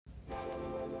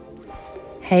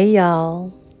Hey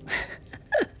y'all,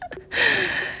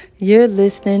 you're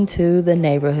listening to The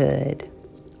Neighborhood,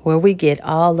 where we get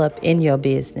all up in your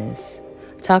business,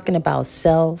 talking about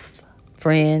self,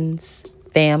 friends,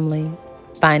 family,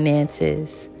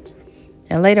 finances,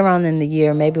 and later on in the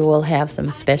year, maybe we'll have some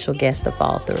special guests to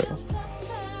fall through.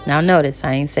 Now notice,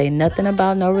 I ain't say nothing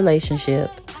about no relationship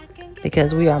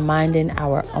because we are minding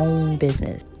our own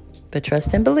business. But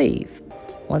trust and believe,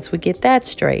 once we get that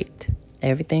straight,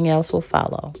 everything else will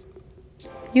follow.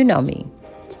 You know me.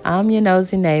 I'm your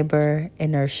nosy neighbor,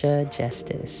 Inertia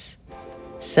Justice.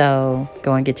 So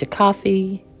go and get your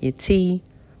coffee, your tea,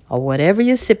 or whatever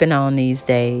you're sipping on these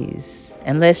days,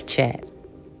 and let's chat.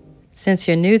 Since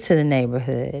you're new to the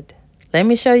neighborhood, let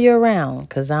me show you around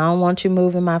because I don't want you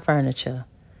moving my furniture.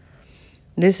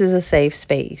 This is a safe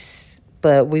space,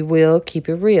 but we will keep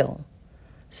it real.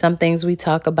 Some things we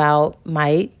talk about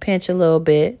might pinch a little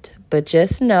bit, but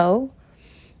just know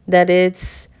that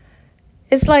it's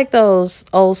like those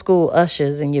old school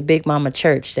ushers in your big mama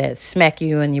church that smack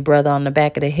you and your brother on the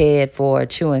back of the head for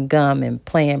chewing gum and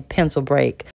playing pencil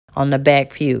break on the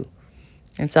back pew.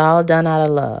 It's all done out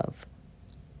of love.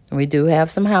 We do have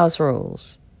some house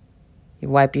rules. You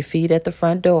wipe your feet at the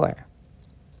front door.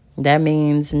 That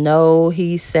means no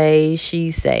he say,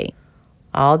 she say.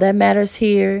 All that matters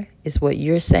here is what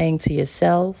you're saying to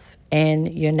yourself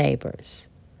and your neighbors.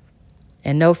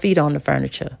 And no feet on the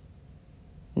furniture.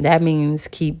 That means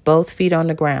keep both feet on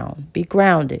the ground. Be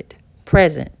grounded,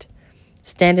 present,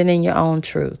 standing in your own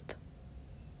truth.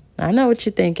 I know what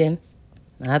you're thinking.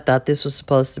 I thought this was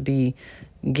supposed to be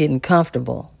getting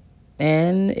comfortable.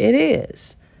 And it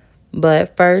is.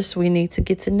 But first, we need to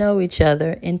get to know each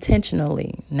other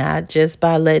intentionally, not just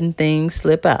by letting things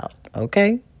slip out,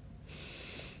 okay?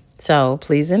 So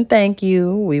please and thank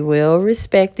you. We will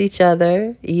respect each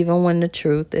other, even when the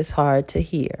truth is hard to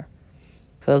hear.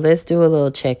 So let's do a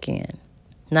little check-in.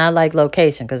 Not like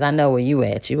location, because I know where you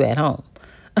at. You at home.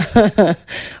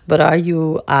 But are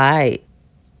you aight?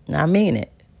 I mean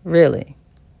it, really.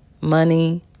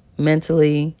 Money,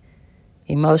 mentally,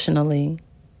 emotionally.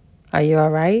 Are you all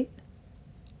right?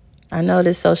 I know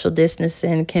this social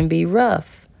distancing can be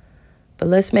rough, but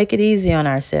let's make it easy on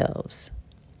ourselves.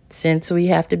 Since we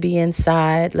have to be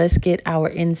inside, let's get our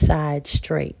inside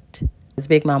straight. As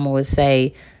Big Mama would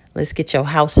say, let's get your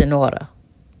house in order,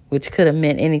 which could have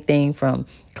meant anything from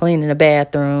cleaning the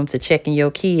bathroom to checking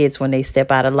your kids when they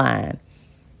step out of line.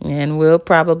 And we'll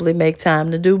probably make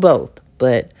time to do both.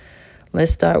 But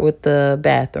let's start with the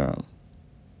bathroom.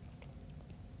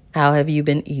 How have you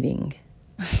been eating?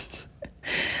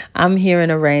 I'm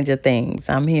hearing a range of things.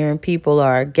 I'm hearing people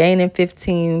are gaining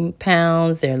 15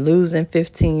 pounds. They're losing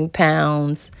 15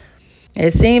 pounds.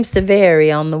 It seems to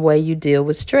vary on the way you deal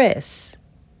with stress.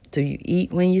 Do you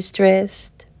eat when you're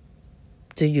stressed?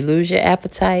 Do you lose your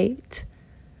appetite?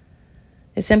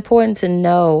 It's important to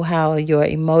know how your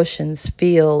emotions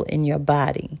feel in your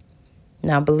body.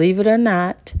 Now, believe it or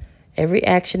not, every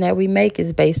action that we make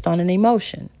is based on an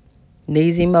emotion.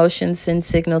 These emotions send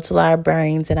signal to our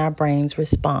brains and our brains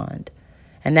respond.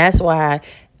 And that's why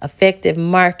effective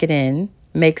marketing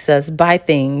makes us buy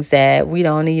things that we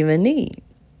don't even need.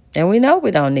 And we know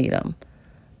we don't need them.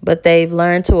 But they've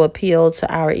learned to appeal to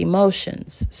our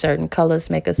emotions. Certain colors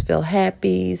make us feel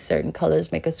happy. Certain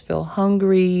colors make us feel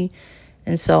hungry.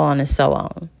 And so on and so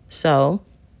on. So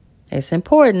it's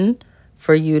important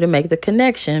for you to make the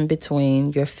connection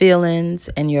between your feelings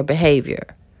and your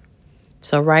behavior.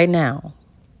 So right now,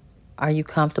 are you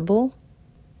comfortable?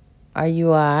 Are you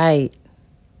aight?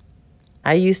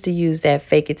 I used to use that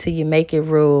fake it till you make it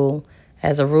rule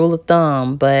as a rule of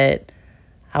thumb, but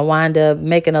I wound up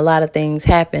making a lot of things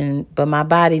happen, but my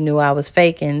body knew I was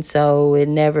faking, so it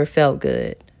never felt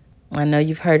good. I know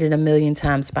you've heard it a million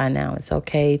times by now. It's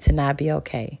okay to not be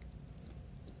okay.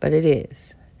 But it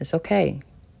is. It's okay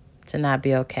to not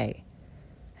be okay.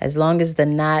 As long as the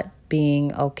not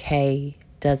being okay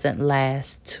doesn't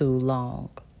last too long.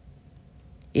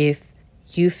 If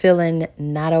you feeling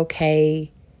not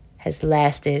okay has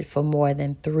lasted for more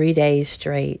than 3 days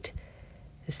straight,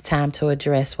 it's time to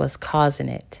address what's causing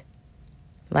it.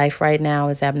 Life right now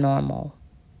is abnormal.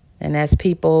 And as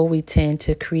people, we tend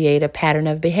to create a pattern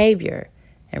of behavior.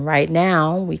 And right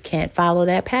now, we can't follow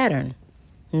that pattern.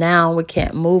 Now we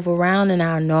can't move around in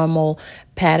our normal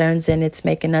patterns, and it's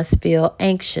making us feel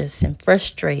anxious and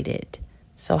frustrated.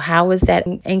 So how is that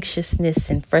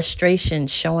anxiousness and frustration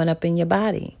showing up in your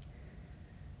body?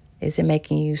 Is it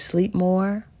making you sleep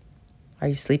more? Are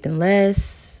you sleeping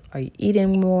less? Are you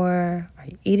eating more? Are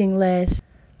you eating less?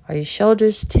 Are your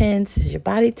shoulders tense? Is your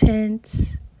body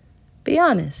tense? Be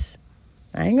honest.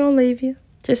 I ain't gonna leave you.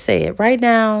 Just say it right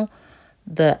now.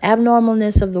 The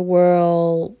abnormalness of the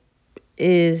world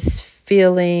is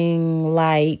feeling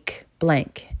like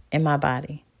blank in my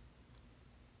body.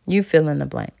 You fill in the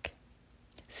blank.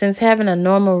 Since having a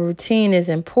normal routine is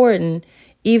important,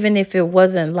 even if it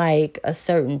wasn't like a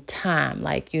certain time,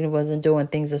 like you wasn't doing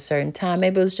things a certain time,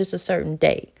 maybe it was just a certain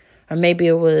day, or maybe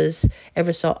it was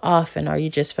ever so often, or you're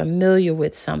just familiar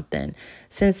with something.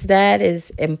 Since that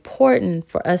is important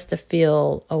for us to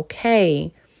feel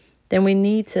okay, then we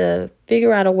need to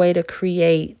figure out a way to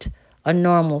create a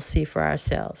normalcy for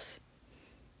ourselves.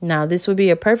 Now, this would be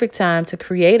a perfect time to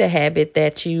create a habit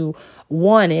that you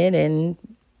wanted and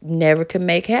never could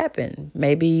make happen.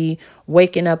 Maybe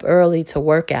waking up early to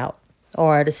work out,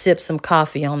 or to sip some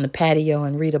coffee on the patio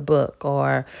and read a book,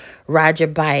 or ride your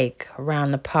bike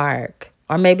around the park.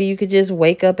 Or maybe you could just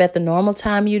wake up at the normal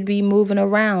time you'd be moving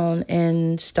around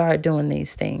and start doing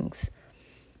these things.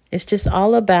 It's just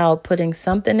all about putting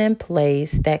something in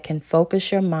place that can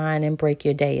focus your mind and break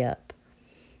your day up.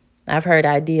 I've heard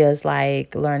ideas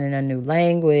like learning a new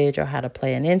language, or how to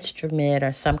play an instrument,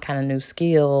 or some kind of new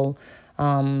skill,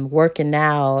 working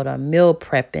out, or meal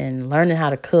prepping, learning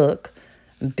how to cook,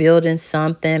 building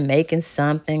something, making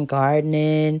something,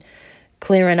 gardening,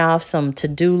 clearing off some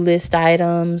to-do list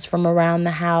items from around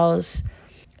the house.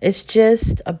 It's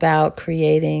just about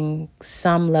creating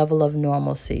some level of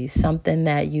normalcy, something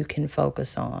that you can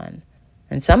focus on.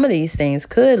 And some of these things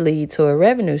could lead to a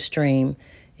revenue stream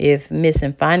if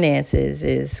missing finances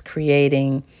is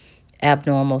creating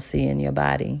abnormalcy in your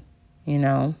body.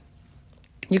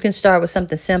 You can start with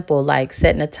something simple like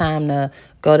setting a time to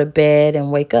go to bed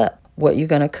and wake up, what you're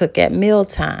going to cook at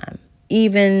mealtime.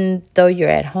 Even though you're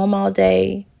at home all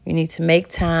day, you need to make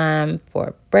time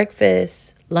for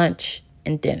breakfast, lunch,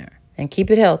 and dinner. And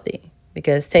keep it healthy,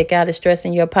 because takeout is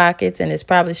stressing your pockets and it's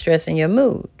probably stressing your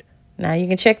mood. Now, you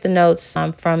can check the notes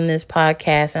from this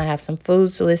podcast, and I have some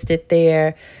foods listed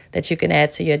there that you can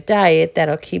add to your diet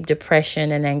that'll keep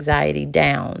depression and anxiety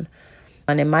down.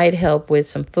 And it might help with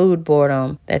some food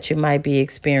boredom that you might be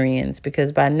experiencing,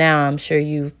 because by now I'm sure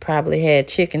you've probably had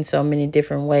chicken so many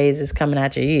different ways it's coming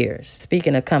out your ears.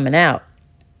 Speaking of coming out,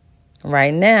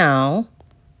 right now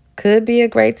could be a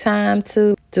great time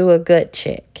to do a gut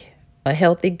check. A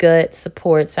healthy gut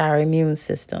supports our immune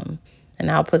system.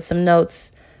 And I'll put some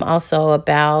notes also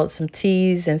about some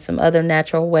teas and some other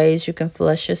natural ways you can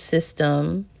flush your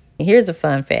system. Here's a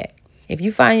fun fact. If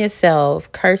you find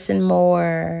yourself cursing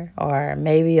more, or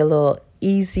maybe a little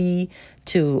easy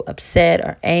to upset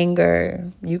or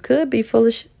anger, you could be full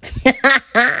of shit.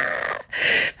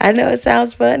 I know it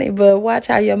sounds funny, but watch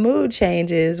how your mood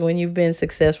changes when you've been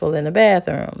successful in the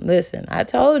bathroom. Listen, I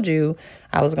told you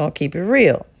I was going to keep it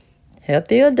real.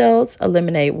 Healthy adults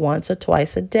eliminate once or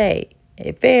twice a day.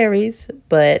 It varies,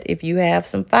 but if you have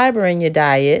some fiber in your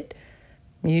diet,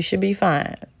 you should be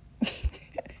fine.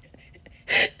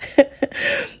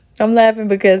 I'm laughing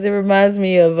because it reminds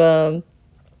me of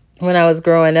when I was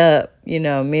growing up.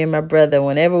 Me and my brother,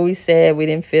 whenever we said we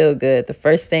didn't feel good, the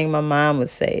first thing my mom would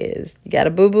say is, "You got a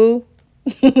boo-boo?"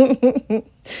 And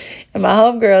my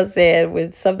homegirl said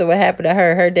when something would happen to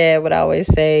her, her dad would always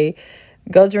say,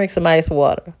 "Go drink some ice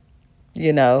water."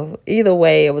 Either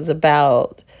way, it was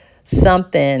about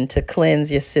something to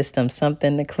cleanse your system,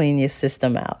 something to clean your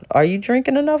system out. Are you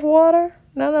drinking enough water?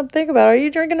 Now that I'm thinking about it, are you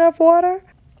drinking enough water?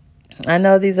 I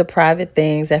know these are private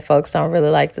things that folks don't really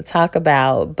like to talk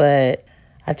about, but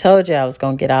I told you I was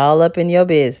going to get all up in your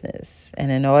business.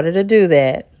 And in order to do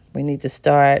that, we need to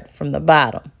start from the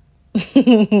bottom.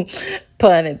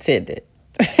 Pun intended.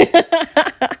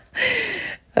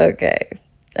 Okay.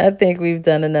 I think we've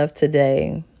done enough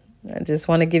today. I just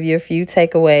want to give you a few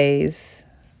takeaways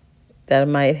that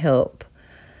might help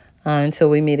until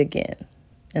we meet again.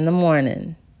 In the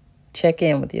morning, check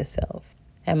in with yourself.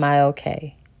 Am I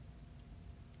okay?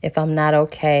 If I'm not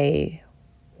okay,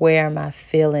 where am I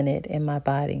feeling it in my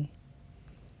body?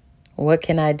 What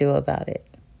can I do about it?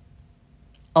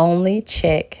 Only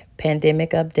check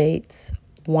pandemic updates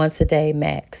once a day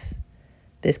max.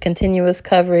 This continuous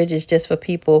coverage is just for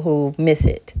people who miss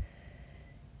it.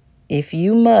 If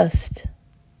you must,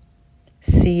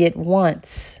 see it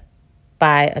once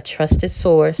by a trusted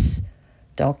source.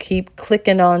 Don't keep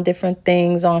clicking on different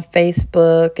things on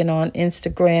Facebook and on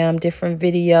Instagram, different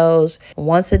videos.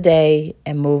 Once a day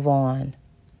and move on.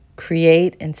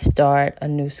 Create and start a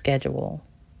new schedule.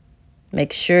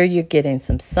 Make sure you're getting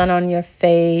some sun on your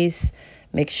face.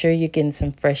 Make sure you're getting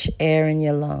some fresh air in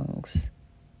your lungs.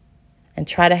 And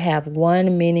try to have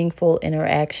one meaningful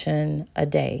interaction a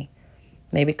day.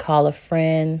 Maybe call a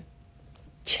friend,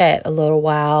 chat a little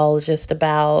while just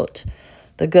about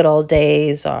the good old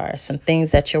days or some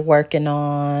things that you're working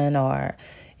on, or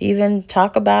even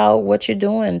talk about what you're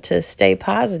doing to stay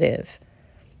positive.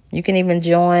 You can even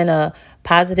join a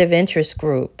positive interest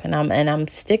group. And I'm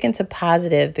sticking to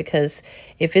positive because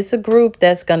if it's a group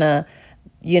that's going to,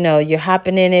 you're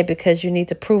hopping in it because you need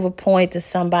to prove a point to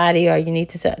somebody or you need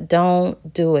to,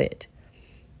 don't do it.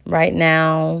 Right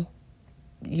now,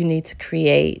 you need to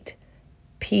create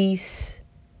peace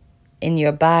in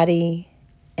your body,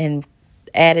 and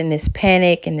adding this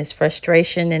panic and this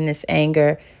frustration and this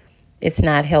anger, it's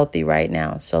not healthy right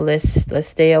now. So let's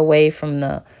stay away from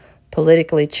the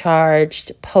politically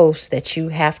charged posts that you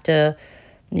have to,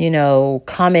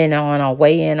 comment on or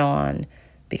weigh in on,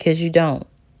 because you don't.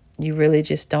 You really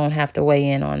just don't have to weigh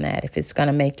in on that if it's going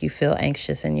to make you feel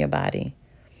anxious in your body.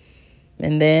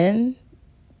 And then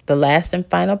the last and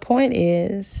final point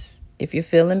is, if you're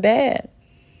feeling bad,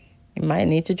 you might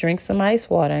need to drink some ice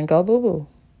water and go boo-boo.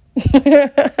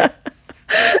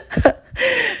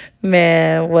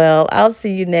 Man, well, I'll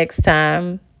see you next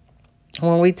time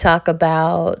when we talk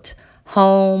about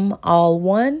home all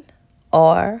one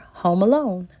or home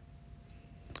alone.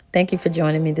 Thank you for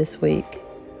joining me this week.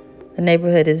 The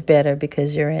neighborhood is better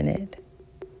because you're in it.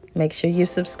 Make sure you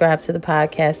subscribe to the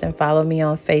podcast and follow me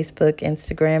on Facebook,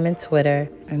 Instagram, and Twitter.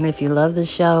 And if you love the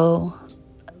show,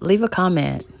 leave a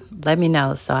comment. Let me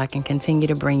know so I can continue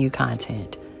to bring you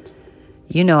content.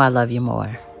 You know I love you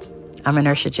more. I'm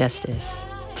Inertia Justice.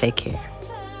 Take care.